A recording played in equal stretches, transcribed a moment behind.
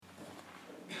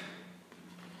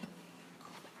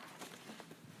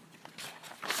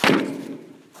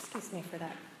Excuse me for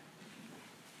that.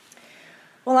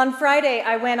 Well, on Friday,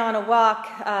 I went on a walk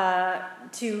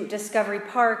to Discovery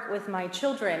Park with my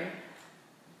children.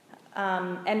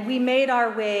 And we made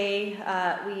our way,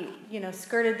 we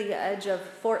skirted the edge of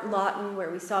Fort Lawton, where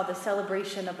we saw the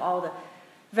celebration of all the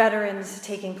veterans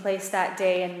taking place that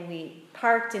day, and we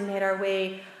parked and made our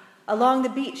way along the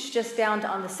beach just down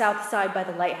on the south side by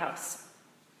the lighthouse.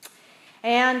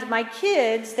 And my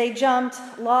kids, they jumped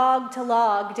log to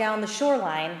log down the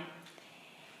shoreline.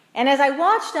 And as I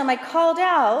watched them, I called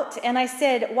out and I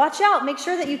said, "Watch out, make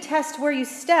sure that you test where you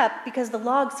step because the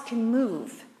logs can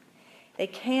move. They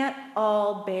can't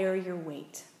all bear your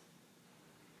weight."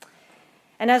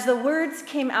 And as the words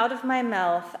came out of my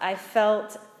mouth, I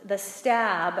felt the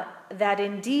stab that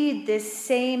indeed this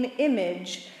same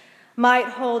image might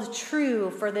hold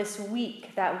true for this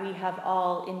week that we have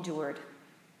all endured.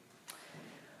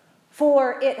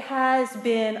 For it has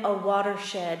been a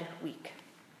watershed week.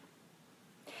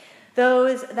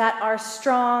 Those that are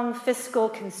strong fiscal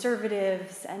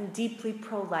conservatives and deeply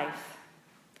pro-life,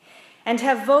 and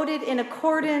have voted in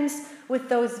accordance with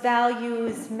those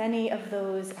values, many of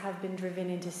those have been driven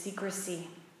into secrecy.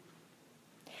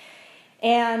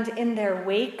 And in their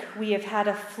wake, we have had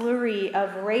a flurry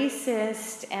of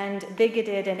racist and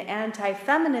bigoted and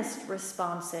anti-feminist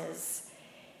responses.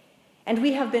 And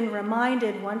we have been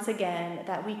reminded once again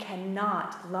that we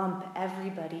cannot lump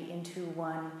everybody into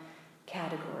one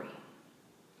category.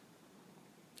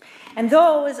 And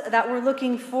those that were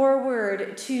looking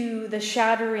forward to the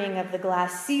shattering of the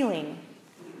glass ceiling,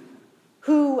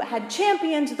 who had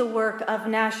championed the work of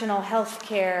national health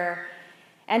care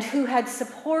and who had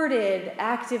supported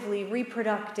actively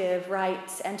reproductive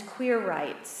rights and queer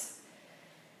rights,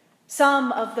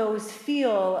 some of those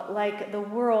feel like the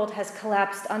world has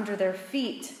collapsed under their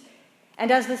feet.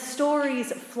 And as the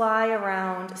stories fly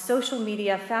around social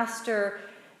media faster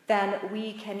than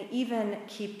we can even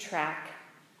keep track,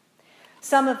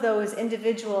 some of those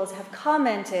individuals have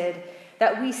commented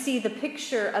that we see the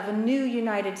picture of a new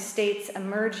United States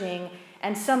emerging,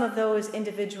 and some of those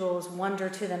individuals wonder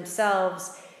to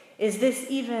themselves, is this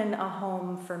even a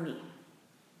home for me?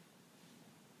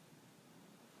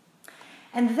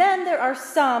 And then there are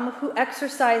some who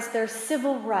exercise their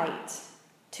civil right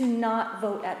to not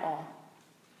vote at all,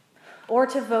 or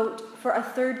to vote for a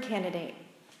third candidate.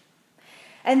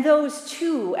 And those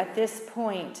too, at this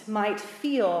point, might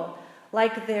feel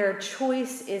like their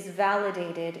choice is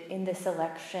validated in this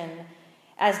election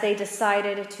as they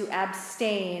decided to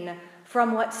abstain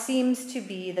from what seems to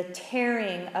be the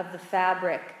tearing of the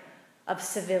fabric of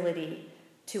civility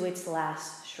to its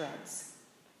last shreds.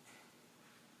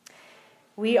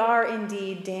 We are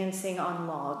indeed dancing on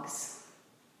logs,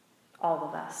 all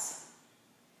of us.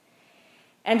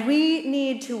 And we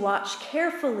need to watch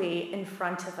carefully in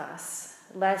front of us,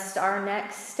 lest our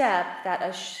next step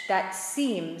that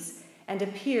seems and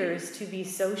appears to be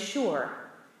so sure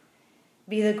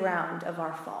be the ground of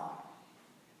our fall.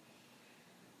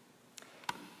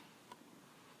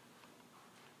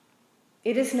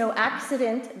 It is no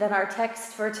accident that our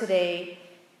text for today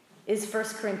is 1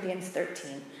 Corinthians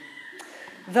 13,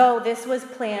 though this was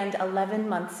planned 11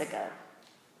 months ago.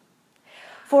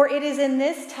 For it is in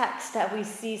this text that we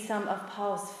see some of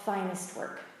Paul's finest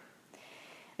work.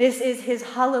 This is his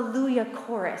Hallelujah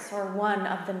chorus, or one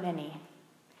of the many.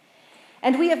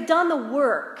 And we have done the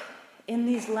work in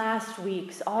these last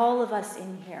weeks. All of us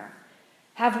in here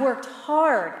have worked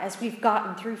hard as we've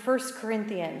gotten through 1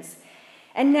 Corinthians.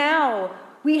 And now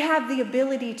we have the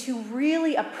ability to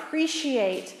really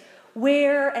appreciate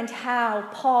where and how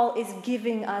Paul is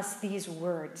giving us these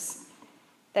words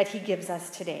that he gives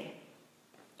us today.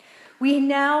 We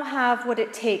now have what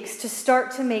it takes to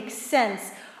start to make sense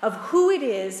of who it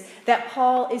is that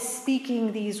Paul is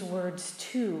speaking these words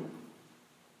to.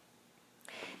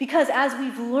 Because as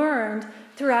we've learned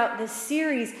throughout this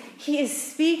series, he is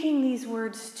speaking these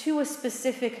words to a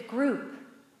specific group.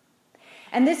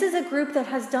 And this is a group that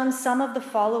has done some of the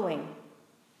following.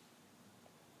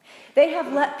 They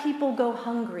have let people go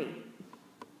hungry.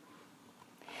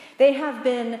 They have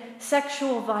been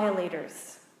sexual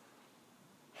violators.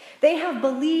 They have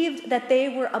believed that they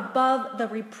were above the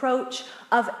reproach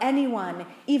of anyone,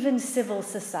 even civil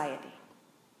society.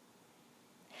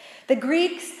 The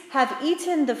Greeks have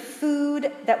eaten the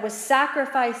food that was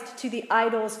sacrificed to the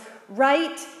idols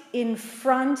right in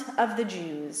front of the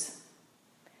Jews,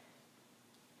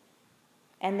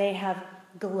 and they have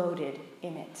gloated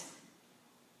in it.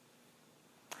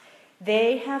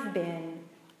 They have been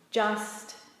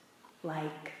just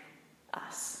like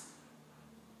us.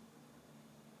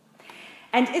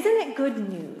 And isn't it good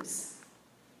news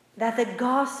that the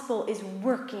gospel is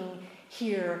working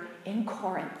here in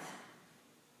Corinth.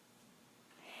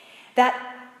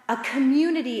 That a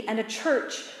community and a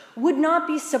church would not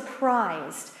be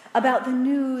surprised about the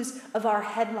news of our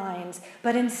headlines,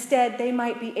 but instead they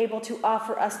might be able to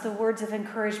offer us the words of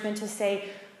encouragement to say,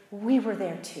 we were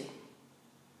there too.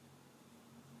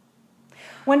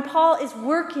 When Paul is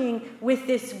working with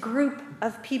this group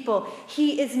of people,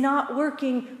 he is not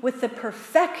working with the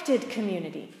perfected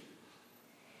community.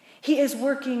 He is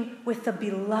working with the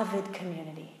beloved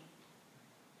community.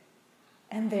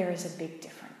 And there is a big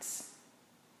difference.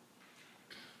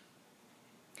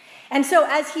 And so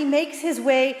as he makes his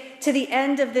way to the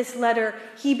end of this letter,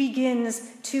 he begins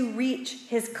to reach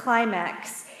his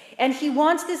climax. And he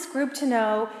wants this group to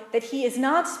know that he is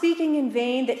not speaking in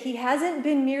vain, that he hasn't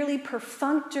been merely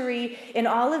perfunctory in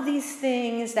all of these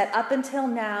things that up until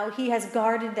now he has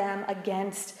guarded them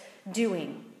against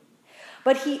doing.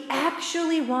 But he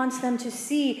actually wants them to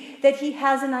see that he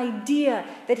has an idea,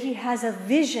 that he has a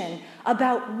vision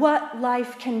about what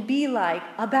life can be like,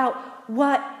 about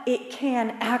what it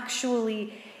can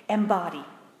actually embody.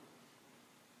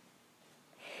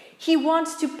 He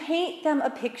wants to paint them a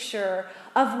picture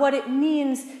of what it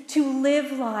means to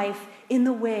live life in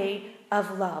the way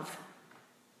of love.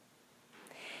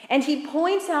 And he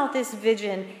points out this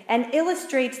vision and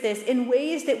illustrates this in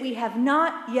ways that we have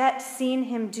not yet seen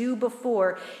him do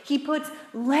before. He puts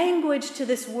language to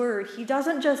this word. He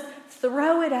doesn't just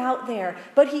throw it out there,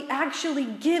 but he actually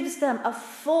gives them a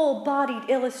full-bodied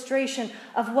illustration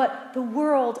of what the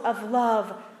world of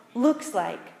love looks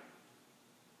like.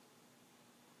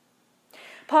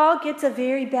 Paul gets a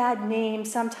very bad name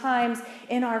sometimes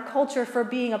in our culture for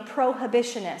being a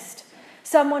prohibitionist.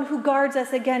 Someone who guards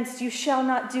us against, you shall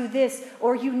not do this,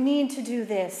 or you need to do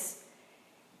this.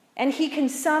 And he can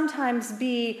sometimes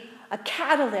be a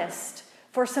catalyst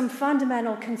for some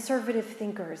fundamental conservative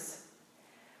thinkers.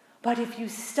 But if you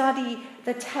study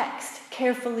the text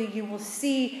carefully, you will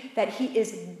see that he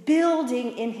is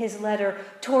building in his letter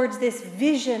towards this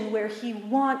vision where he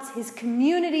wants his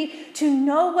community to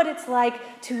know what it's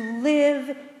like to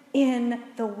live in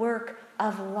the work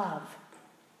of love.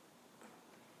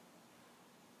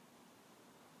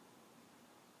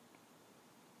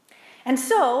 And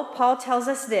so, Paul tells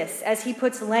us this as he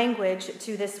puts language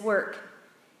to this work.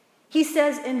 He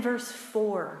says in verse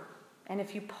 4, and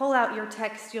if you pull out your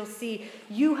text, you'll see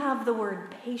you have the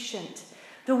word patient.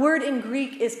 The word in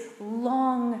Greek is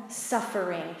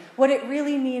long-suffering. What it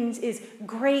really means is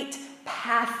great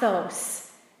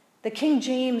pathos. The King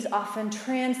James often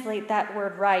translate that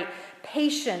word right.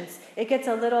 Patience. It gets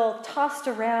a little tossed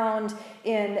around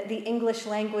in the English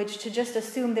language to just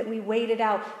assume that we wait it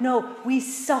out. No, we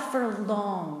suffer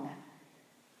long.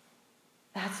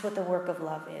 That's what the work of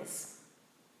love is.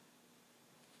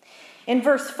 In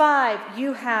verse 5,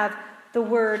 you have the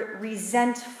word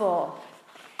resentful.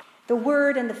 The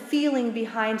word and the feeling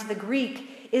behind the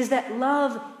Greek is that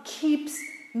love keeps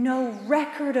no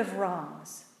record of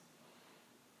wrongs.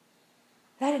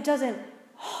 That it doesn't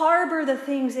harbor the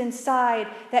things inside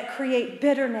that create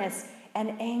bitterness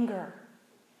and anger.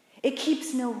 It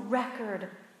keeps no record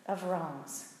of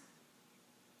wrongs.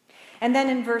 And then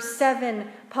in verse 7,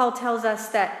 Paul tells us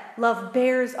that love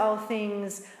bears all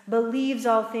things, believes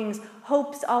all things,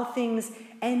 hopes all things,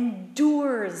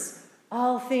 endures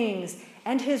all things.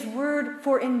 And his word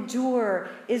for endure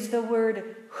is the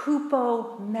word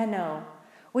hupomeno,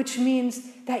 which means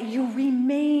that you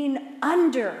remain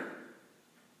under,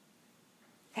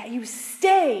 that you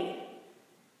stay,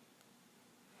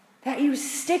 that you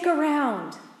stick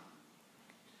around.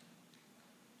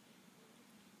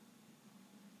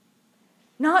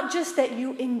 Not just that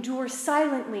you endure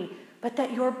silently, but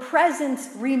that your presence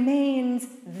remains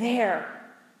there.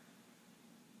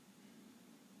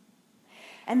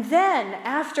 And then,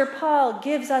 after Paul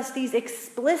gives us these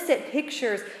explicit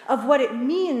pictures of what it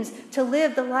means to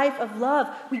live the life of love,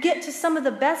 we get to some of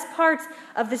the best parts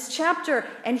of this chapter.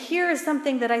 And here is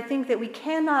something that I think that we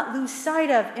cannot lose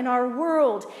sight of in our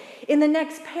world. In the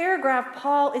next paragraph,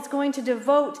 Paul is going to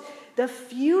devote the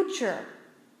future,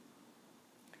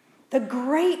 the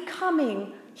great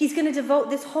coming. He's going to devote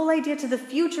this whole idea to the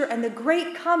future and the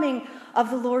great coming of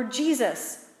the Lord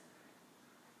Jesus.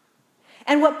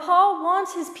 And what Paul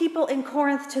wants his people in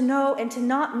Corinth to know and to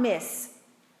not miss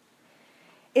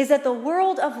is that the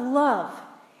world of love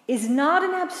is not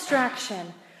an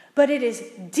abstraction, but it is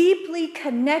deeply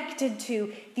connected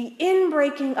to the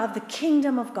inbreaking of the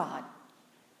kingdom of God.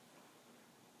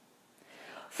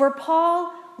 For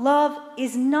Paul, love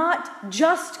is not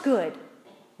just good,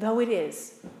 though it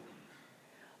is,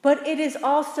 but it is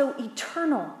also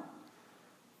eternal.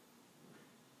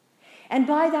 And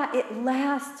by that, it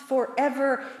lasts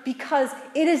forever because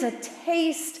it is a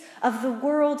taste of the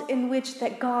world in which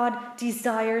that God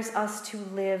desires us to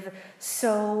live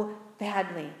so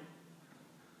badly.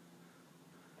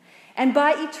 And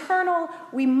by eternal,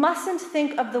 we mustn't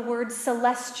think of the word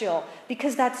celestial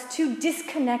because that's too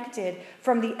disconnected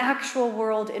from the actual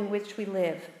world in which we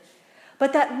live.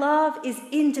 But that love is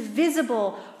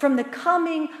indivisible from the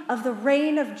coming of the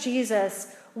reign of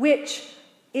Jesus, which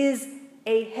is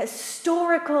a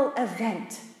historical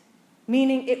event,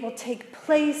 meaning it will take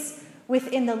place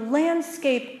within the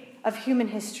landscape of human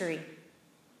history.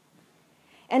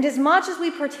 And as much as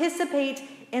we participate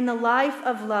in the life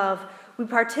of love, we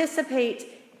participate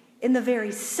in the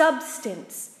very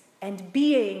substance and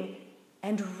being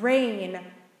and reign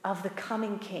of the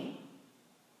coming King.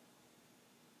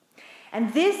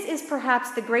 And this is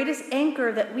perhaps the greatest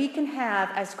anchor that we can have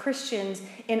as Christians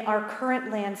in our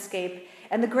current landscape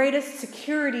and the greatest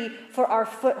security for our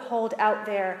foothold out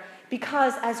there,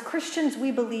 because as Christians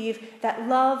we believe that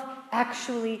love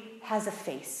actually has a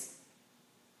face.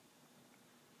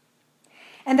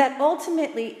 And that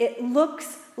ultimately it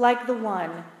looks like the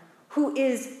one who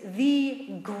is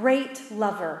the great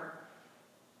lover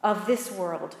of this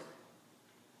world.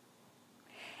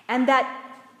 And that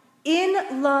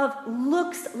in love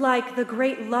looks like the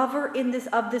great lover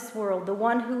of this world, the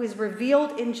one who is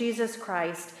revealed in Jesus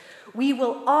Christ. We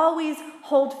will always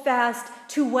hold fast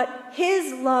to what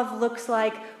his love looks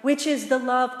like, which is the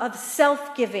love of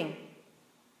self-giving.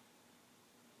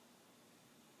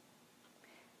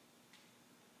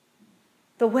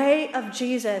 The way of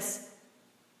Jesus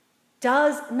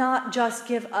does not just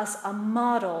give us a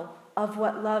model of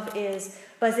what love is,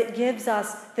 but it gives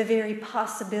us the very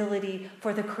possibility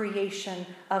for the creation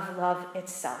of love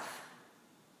itself.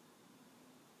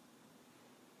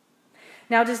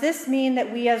 Now, does this mean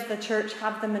that we as the church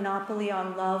have the monopoly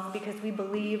on love because we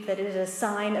believe that it is a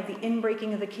sign of the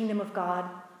inbreaking of the kingdom of God?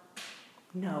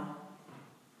 No.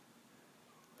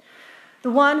 The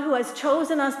one who has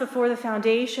chosen us before the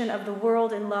foundation of the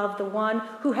world in love, the one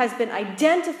who has been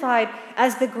identified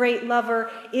as the great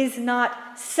lover, is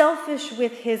not selfish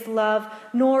with his love,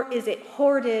 nor is it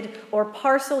hoarded or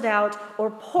parceled out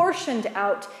or portioned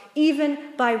out, even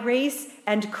by race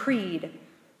and creed.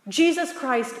 Jesus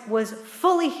Christ was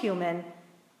fully human,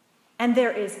 and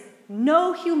there is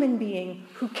no human being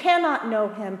who cannot know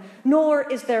him, nor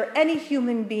is there any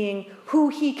human being who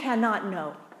he cannot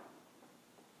know.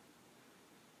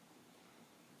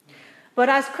 But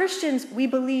as Christians, we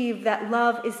believe that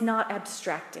love is not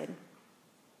abstracted,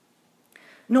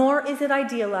 nor is it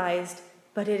idealized,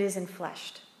 but it is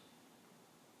enfleshed.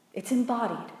 It's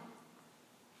embodied.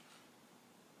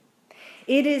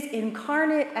 It is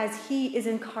incarnate as he is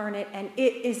incarnate, and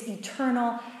it is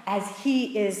eternal as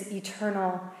he is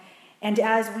eternal. And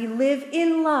as we live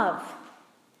in love,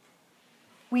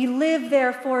 we live,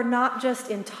 therefore, not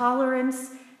just in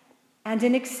tolerance and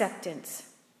in acceptance,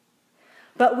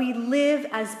 but we live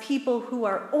as people who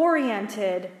are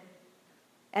oriented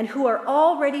and who are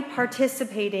already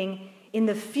participating in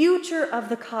the future of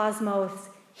the cosmos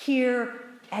here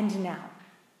and now.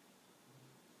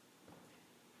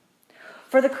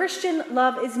 For the Christian,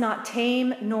 love is not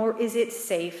tame, nor is it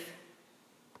safe,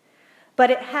 but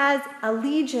it has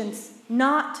allegiance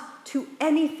not to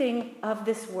anything of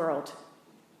this world.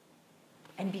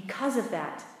 And because of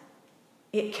that,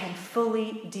 it can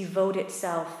fully devote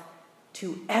itself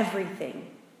to everything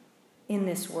in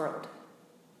this world.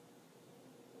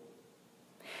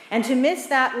 And to miss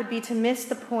that would be to miss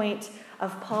the point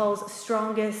of Paul's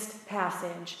strongest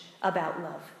passage about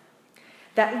love.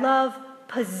 That love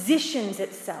positions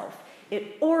itself,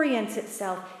 it orients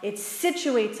itself, it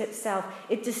situates itself,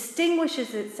 it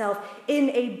distinguishes itself in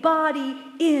a body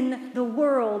in the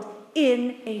world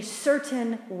in a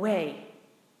certain way.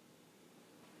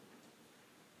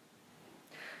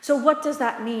 So what does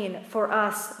that mean for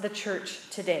us, the church,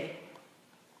 today?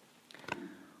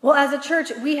 Well, as a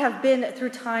church, we have been through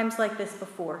times like this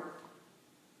before.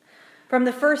 From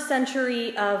the first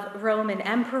century of Roman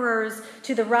emperors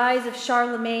to the rise of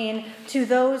Charlemagne, to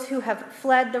those who have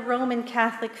fled the Roman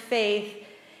Catholic faith,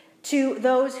 to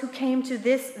those who came to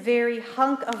this very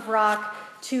hunk of rock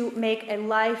to make a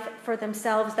life for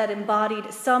themselves that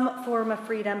embodied some form of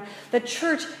freedom. The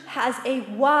church has a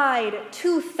wide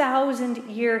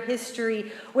 2,000-year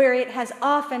history where it has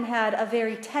often had a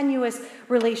very tenuous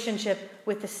relationship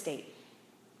with the state.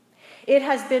 It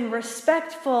has been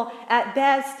respectful at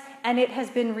best, and it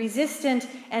has been resistant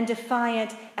and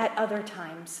defiant at other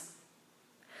times.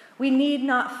 We need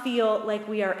not feel like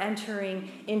we are entering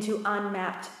into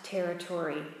unmapped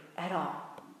territory at all.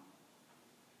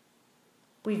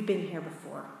 We've been here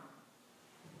before.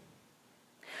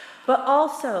 But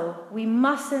also, we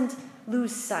mustn't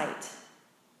lose sight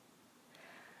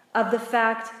of the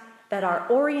fact that our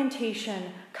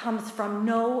orientation comes from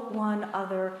no one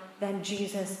other than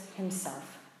Jesus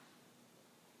himself.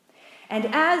 And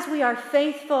as we are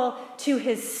faithful to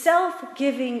his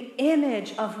self-giving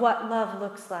image of what love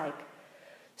looks like,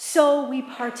 so we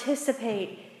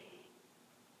participate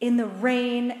in the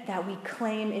reign that we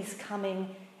claim is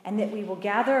coming and that we will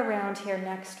gather around here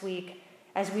next week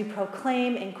as we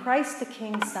proclaim in Christ the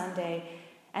King Sunday.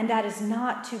 And that is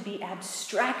not to be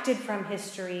abstracted from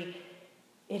history.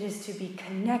 It is to be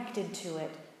connected to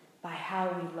it by how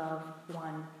we love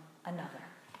one another.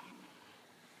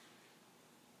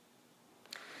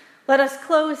 Let us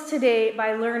close today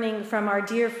by learning from our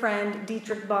dear friend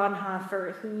Dietrich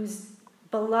Bonhoeffer, whose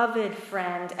beloved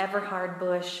friend Everhard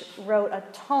Busch wrote a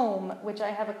tome, which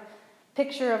I have a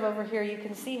picture of over here. You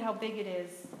can see how big it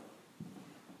is.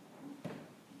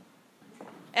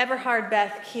 Eberhard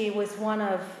Bethke was one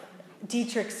of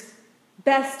Dietrich's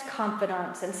best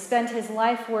confidants and spent his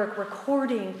life work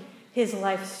recording his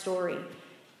life story.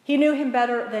 He knew him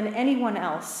better than anyone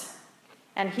else,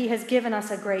 and he has given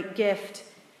us a great gift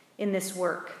in this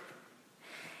work.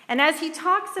 And as he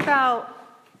talks about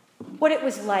what it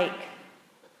was like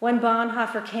when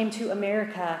Bonhoeffer came to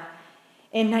America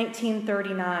in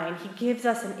 1939, he gives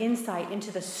us an insight into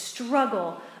the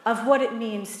struggle of what it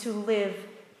means to live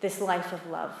this life of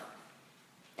love.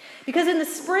 Because in the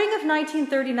spring of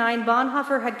 1939,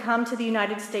 Bonhoeffer had come to the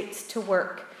United States to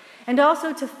work and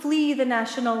also to flee the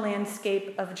national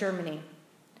landscape of Germany.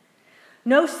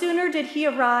 No sooner did he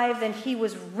arrive than he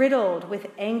was riddled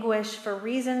with anguish for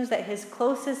reasons that his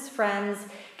closest friends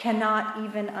cannot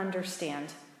even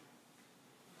understand.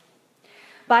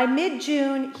 By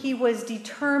mid-June, he was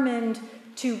determined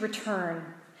to return,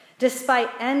 despite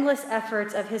endless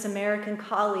efforts of his American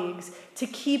colleagues to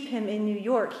keep him in New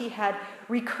York. He had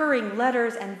recurring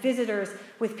letters and visitors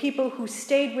with people who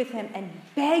stayed with him and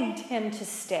begged him to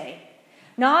stay.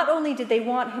 Not only did they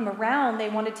want him around, they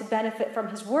wanted to benefit from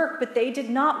his work, but they did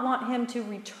not want him to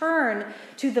return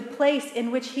to the place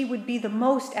in which he would be the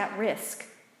most at risk.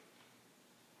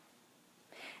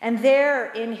 And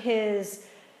there in his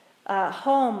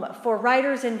home for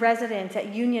writers in residence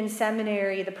at Union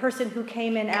Seminary, the person who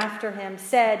came in after him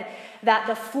said that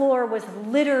the floor was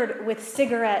littered with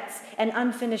cigarettes and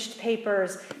unfinished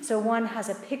papers. So one has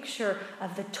a picture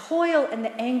of the toil and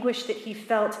the anguish that he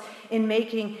felt in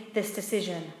making this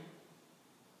decision.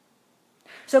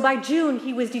 So by June,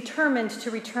 he was determined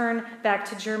to return back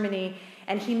to Germany,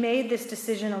 and he made this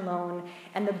decision alone.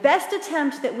 And the best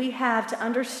attempt that we have to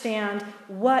understand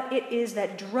what it is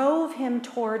that drove him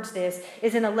towards this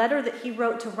is in a letter that he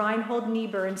wrote to Reinhold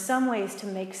Niebuhr, in some ways to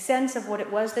make sense of what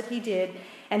it was that he did.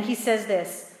 And he says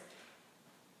this: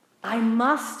 "I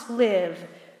must live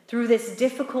through this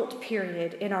difficult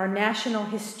period in our national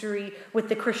history with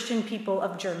the Christian people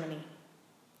of Germany.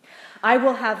 I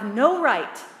will have no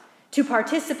right to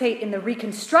participate in the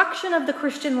reconstruction of the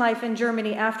Christian life in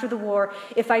Germany after the war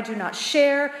if I do not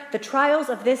share the trials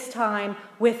of this time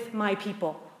with my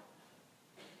people."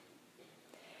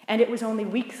 And it was only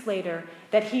weeks later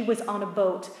that he was on a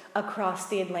boat across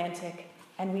the Atlantic,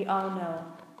 and we all know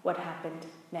what happened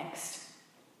next.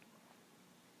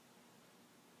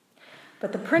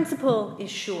 But the principle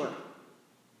is sure,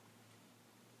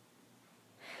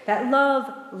 that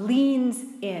love leans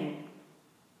in.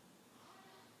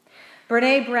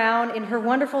 Brené Brown, in her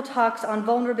wonderful talks on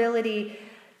vulnerability,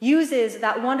 uses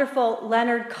that wonderful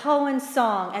Leonard Cohen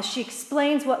song as she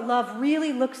explains what love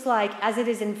really looks like as it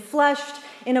is enfleshed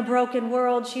in a broken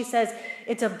world. She says,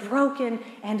 "It's a broken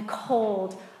and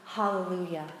cold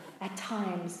hallelujah." At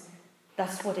times,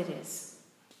 that's what it is.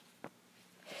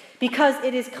 Because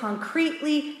it is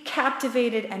concretely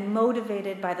captivated and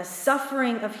motivated by the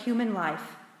suffering of human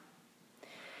life.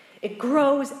 It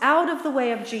grows out of the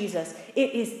way of Jesus.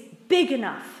 It is big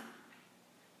enough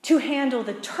to handle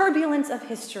the turbulence of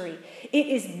history. It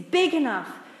is big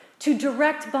enough to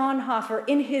direct Bonhoeffer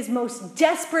in his most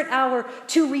desperate hour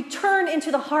to return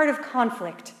into the heart of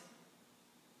conflict.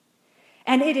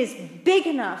 And it is big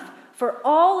enough for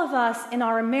all of us in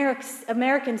our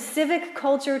American civic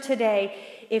culture today.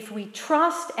 If we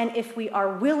trust and if we are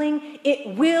willing,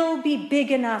 it will be big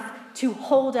enough to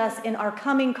hold us in our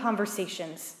coming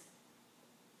conversations.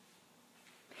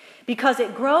 Because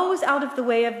it grows out of the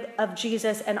way of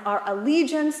Jesus, and our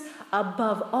allegiance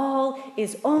above all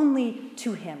is only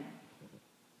to him.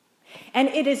 And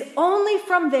it is only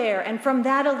from there and from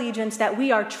that allegiance that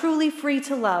we are truly free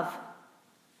to love.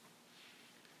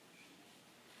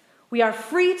 We are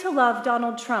free to love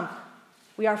Donald Trump.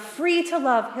 We are free to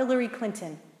love Hillary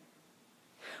Clinton.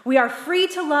 We are free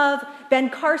to love Ben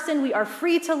Carson. We are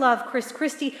free to love Chris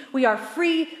Christie. We are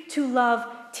free to love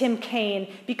Tim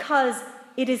Kaine because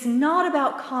it is not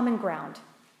about common ground.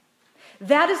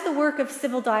 That is the work of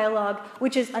civil dialogue,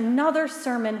 which is another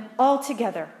sermon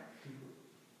altogether.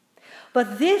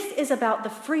 But this is about the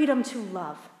freedom to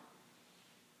love.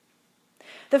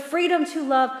 The freedom to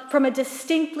love from a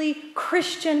distinctly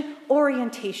Christian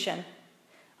orientation,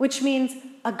 which means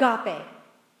agape,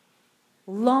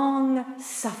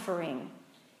 long-suffering,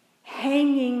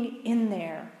 hanging in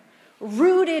there,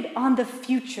 rooted on the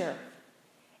future,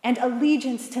 and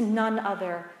allegiance to none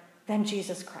other than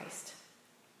Jesus Christ.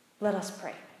 Let us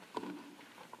pray.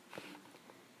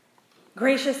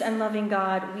 Gracious and loving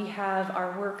God, we have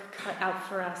our work cut out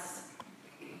for us.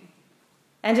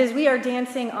 And as we are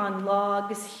dancing on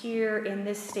logs here in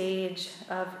this stage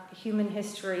of human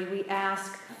history, we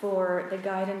ask for the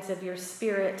guidance of your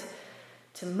Spirit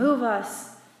to move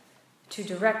us, to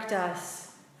direct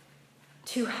us,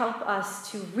 to help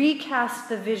us to recast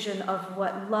the vision of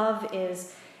what love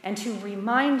is, and to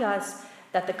remind us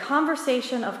that the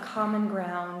conversation of common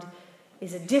ground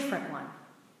is a different one.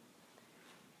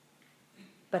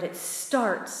 But it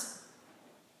starts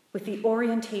with the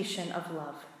orientation of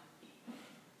love.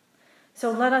 So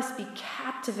let us be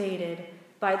captivated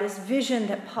by this vision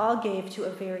that Paul gave to a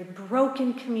very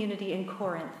broken community in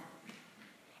Corinth.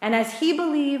 And as he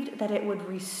believed that it would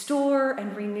restore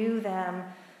and renew them,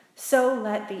 so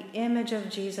let the image of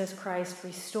Jesus Christ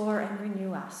restore and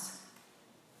renew us.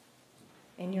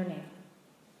 In your name,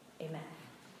 amen.